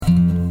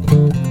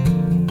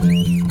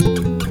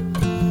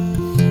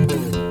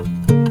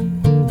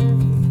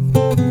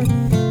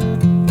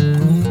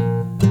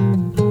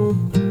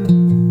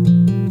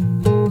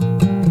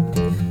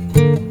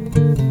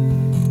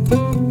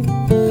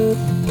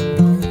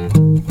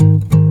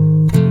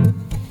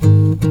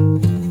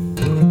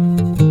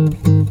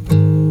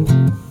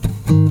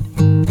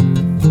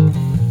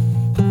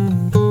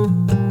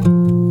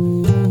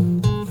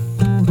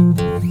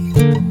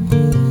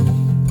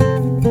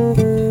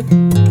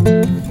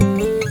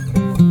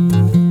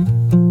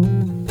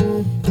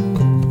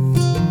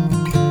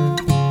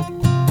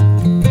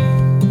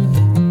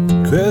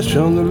crash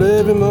on the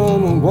levee,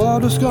 mama.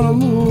 Water's gonna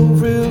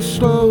move real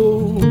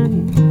slow.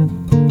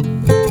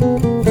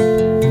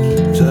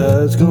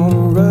 Tide's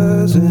gonna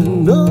rise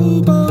and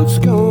no boat's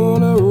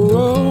gonna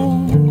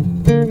roll.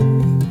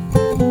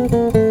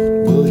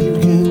 Well, you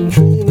can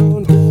train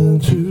on down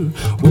to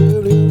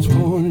Williams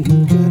Point.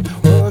 You can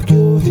rock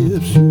your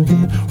hips, you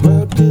can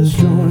rock this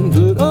joint.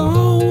 But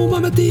oh,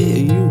 mama dear,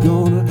 you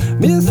gonna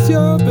miss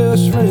your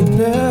best friend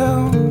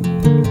now.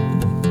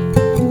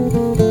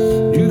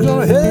 You're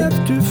gonna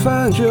have to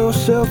find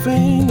yourself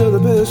another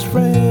best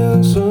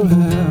friend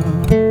somehow.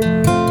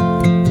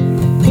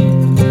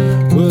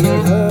 Well,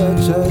 that high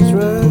tide's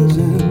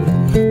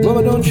rising,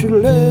 mama, don't you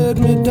let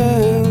me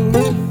down.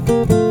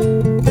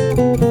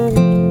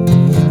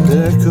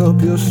 Pack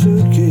up your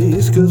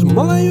suitcase, 'cause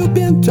mama, you've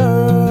been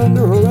turned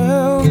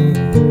around.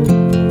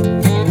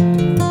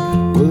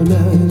 Well,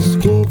 now it's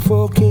king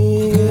for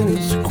king and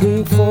it's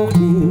queen for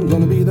queen.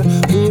 Gonna be the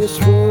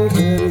meanest world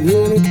that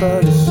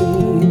anybody's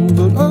seen.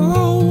 But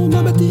oh,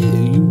 mama dear,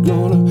 you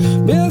gonna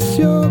miss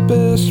your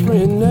best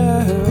friend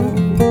now.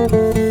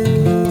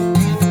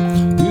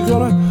 You're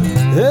gonna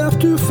have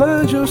to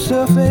find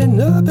yourself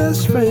another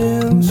best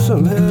friend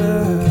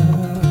somehow.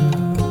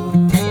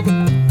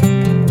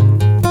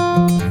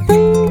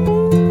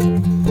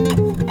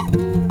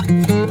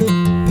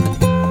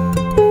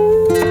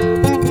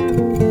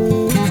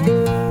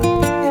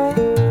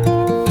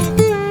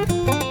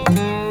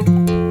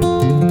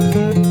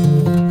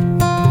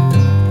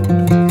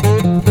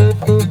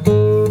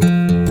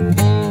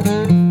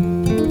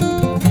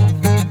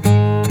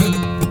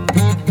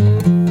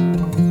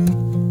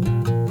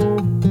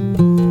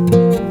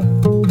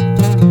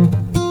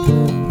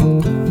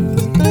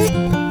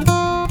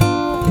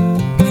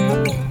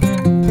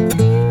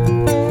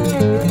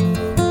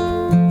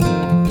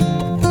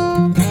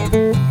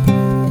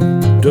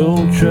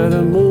 Don't try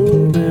to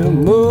move me,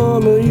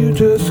 mama, you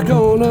just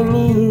gonna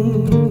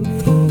lose.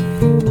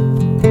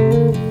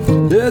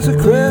 There's a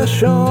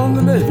crash on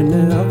the levee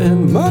now,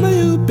 and mama,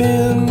 you've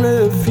been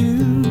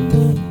refused.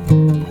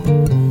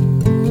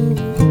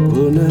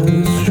 Well, now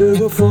it's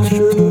sugar for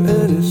sugar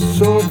and it's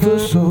salt for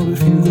salt.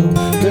 If you go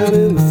down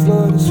in the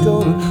flood, it's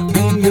gonna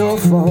be your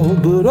fault.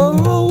 But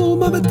oh,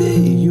 mama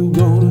dear, you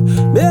gonna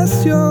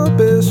miss your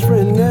best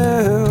friend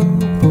now.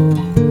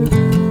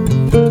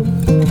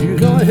 You're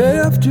gonna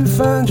have to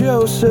find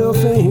yourself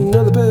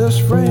another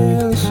best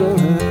friend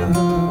somehow.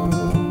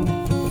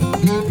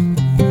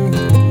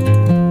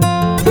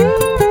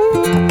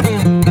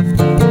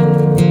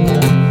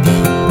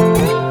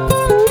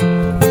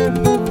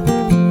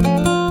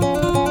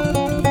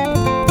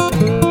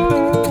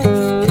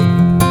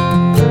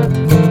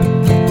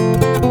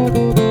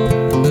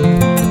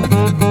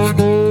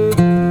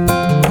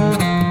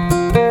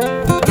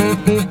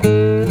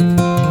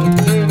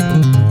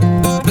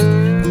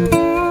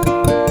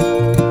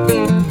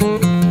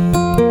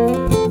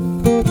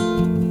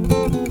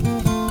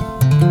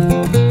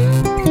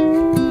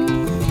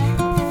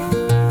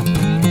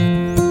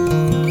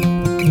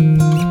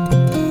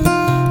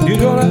 You're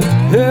gonna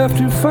have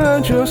to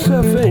find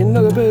yourself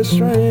another best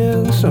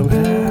friend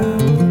somehow.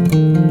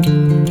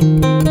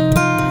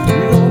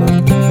 You're gonna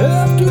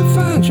have to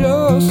find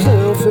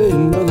yourself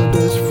another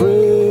best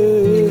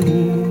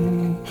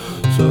friend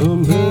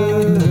somehow.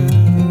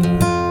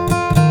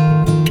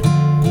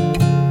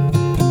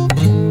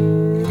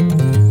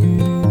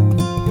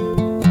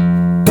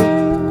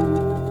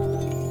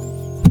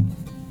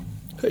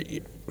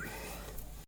 Hey.